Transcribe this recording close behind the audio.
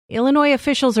Illinois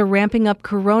officials are ramping up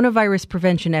coronavirus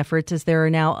prevention efforts as there are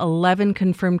now 11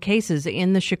 confirmed cases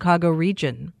in the Chicago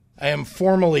region. I am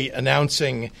formally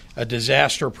announcing a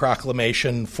disaster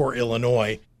proclamation for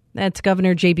Illinois. That's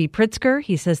Governor J.B. Pritzker.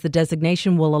 He says the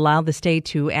designation will allow the state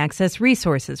to access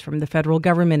resources from the federal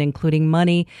government, including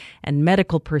money and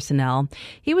medical personnel.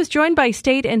 He was joined by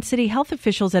state and city health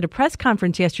officials at a press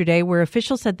conference yesterday where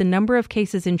officials said the number of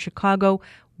cases in Chicago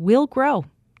will grow.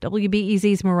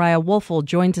 WBEZ's Mariah Woelfel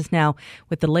joins us now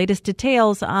with the latest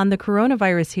details on the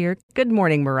coronavirus here. Good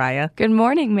morning, Mariah. Good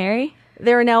morning, Mary.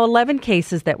 There are now 11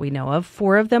 cases that we know of,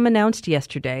 4 of them announced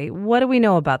yesterday. What do we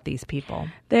know about these people?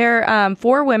 They're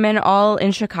 4 women, all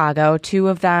in Chicago. 2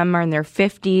 of them are in their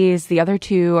 50s. The other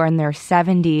 2 are in their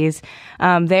 70s.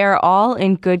 They are all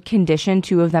in good condition.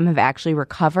 2 of them have actually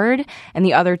recovered, and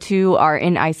the other 2 are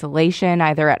in isolation,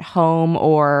 either at home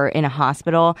or in a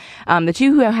hospital. The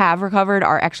 2 who have recovered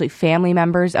are actually family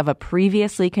members of a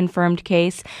previously confirmed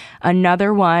case.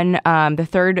 Another one, the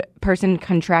third person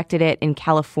contracted it in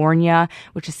California,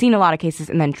 which has seen a lot of cases,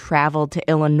 and then traveled to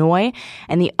Illinois.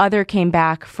 And the other came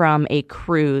back from a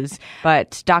cruise.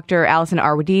 But Dr. Allison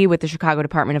Arwady with the Chicago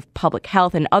Department of Public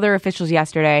Health and other officials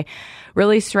yesterday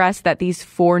really stressed that these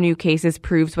 4 new cases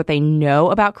proves what they know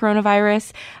about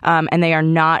coronavirus, and they are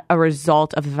not a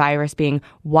result of the virus being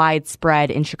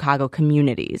widespread in Chicago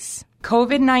communities.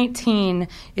 COVID-19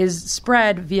 is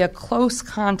spread via close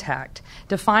contact,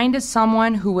 defined as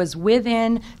someone who was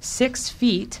within 6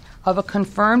 feet of a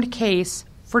confirmed case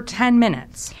for 10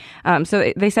 minutes.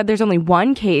 So they said there's only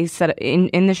one case that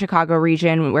in the Chicago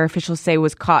region where officials say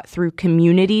was caught through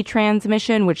community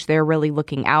transmission, which they're really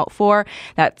looking out for.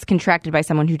 That's contracted by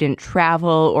someone who didn't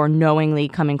travel or knowingly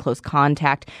come in close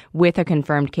contact with a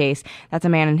confirmed case. That's a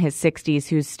man in his 60s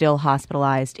who's still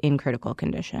hospitalized in critical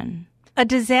condition. A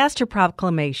disaster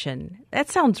proclamation. That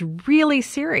sounds really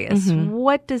serious. Mm-hmm.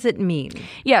 What does it mean?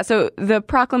 Yeah, so the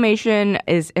proclamation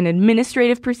is an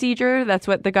administrative procedure. That's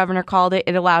what the governor called it.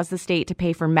 It allows the state to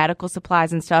pay for medical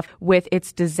supplies and stuff with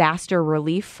its disaster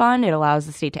relief fund. It allows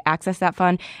the state to access that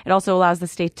fund. It also allows the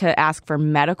state to ask for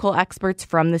medical experts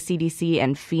from the CDC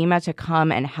and FEMA to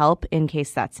come and help in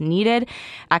case that's needed.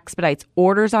 Expedites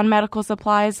orders on medical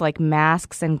supplies like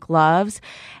masks and gloves.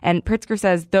 And Pritzker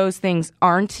says those things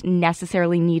aren't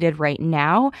necessarily needed right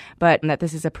now, but that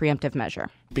this is a preemptive measure.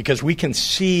 Because we can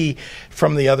see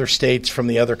from the other states, from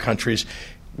the other countries,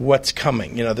 what's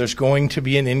coming. You know, there's going to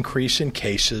be an increase in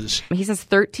cases. He says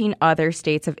 13 other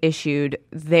states have issued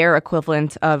their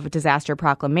equivalent of disaster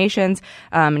proclamations,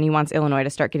 and he wants Illinois to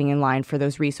start getting in line for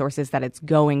those resources that it's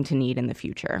going to need in the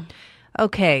future.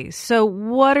 Okay, so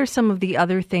what are some of the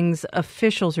other things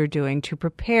officials are doing to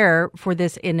prepare for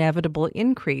this inevitable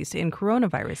increase in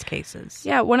coronavirus cases?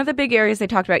 Yeah, one of the big areas they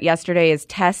talked about yesterday is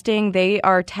testing. They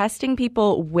are testing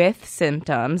people with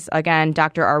symptoms. Again,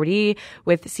 Dr. Arwady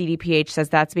with CDPH says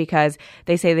that's because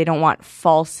they say they don't want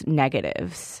false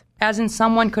negatives. As in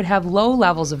someone could have low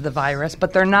levels of the virus,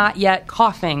 but they're not yet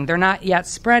coughing, they're not yet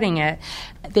spreading it.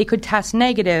 They could test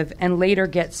negative and later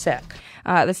get sick.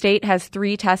 The state has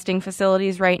 3 testing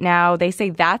facilities right now. They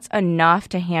say that's enough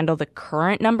to handle the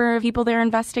current number of people they're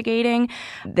investigating.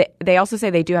 They also say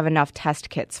they do have enough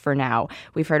test kits for now.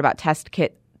 We've heard about test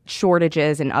kit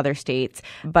shortages in other states,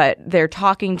 but they're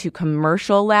talking to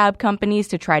commercial lab companies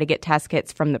to try to get test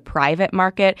kits from the private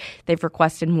market. They've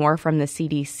requested more from the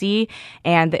CDC,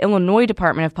 and the Illinois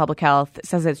Department of Public Health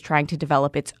says it's trying to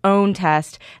develop its own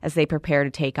test as they prepare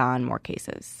to take on more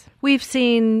cases. We've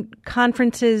seen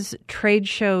conferences, trade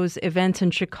shows, events in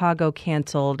Chicago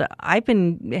canceled. I've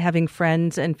been having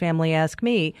friends and family ask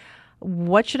me,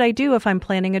 what should I do if I'm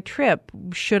planning a trip?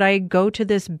 Should I go to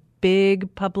this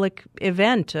big public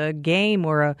event, a game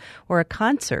or a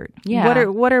concert? Yeah.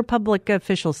 What are public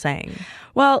officials saying?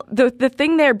 Well, the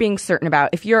thing they're being certain about,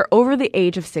 if you're over the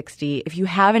age of 60, if you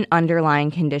have an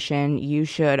underlying condition, you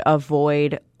should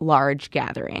avoid large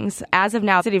gatherings. As of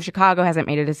now, the city of Chicago hasn't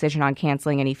made a decision on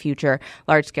canceling any future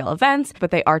large-scale events, but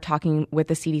they are talking with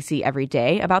the CDC every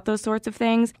day about those sorts of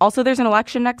things. Also, there's an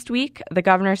election next week. The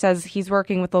governor says he's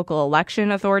working with local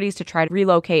election authorities to try to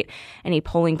relocate any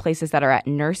polling places that are at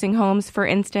nursing homes, for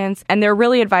instance. And they're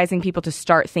really advising people to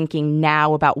start thinking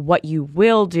now about what you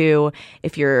will do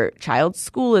if your child's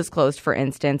school is closed, for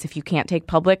instance, if you can't take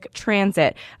public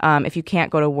transit, if you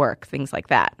can't go to work, things like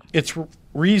that. It's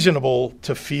reasonable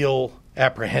to feel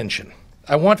apprehension.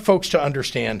 I want folks to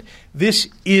understand this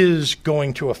is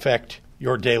going to affect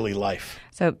your daily life.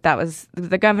 So that was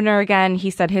the governor again. He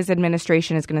said his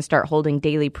administration is going to start holding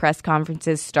daily press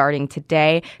conferences starting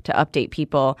today to update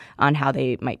people on how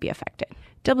they might be affected.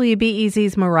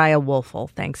 WBEZ's Mariah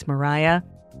Woelfel. Thanks, Mariah.